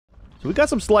So we got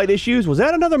some slight issues. Was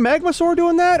that another magmasaur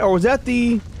doing that? Or was that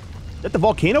the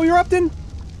volcano erupting?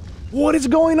 What is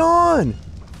going on?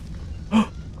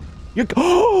 You're...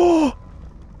 Oh!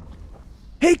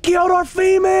 He killed our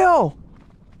female!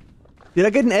 Did I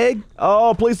get an egg?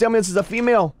 Oh, please tell me this is a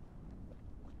female.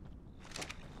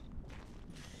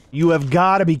 You have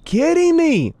got to be kidding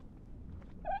me.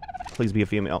 Please be a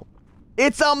female.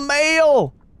 It's a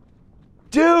male!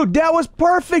 Dude, that was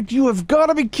perfect! You have got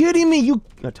to be kidding me!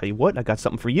 I'll tell you what, I got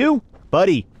something for you.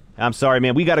 Buddy, I'm sorry,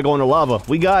 man. We got to go in the lava.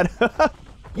 We got...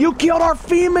 You killed our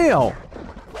female!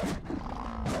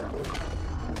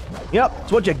 Yep,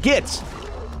 that's what you get.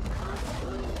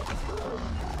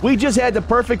 We just had the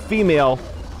perfect female.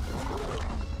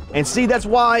 And see, that's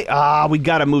why... we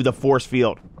gotta move the force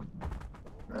field.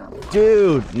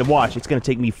 Dude, now watch. It's gonna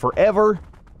take me forever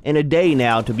and a day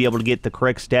now to be able to get the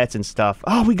correct stats and stuff.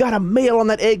 Oh, we got a male on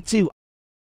that egg, too.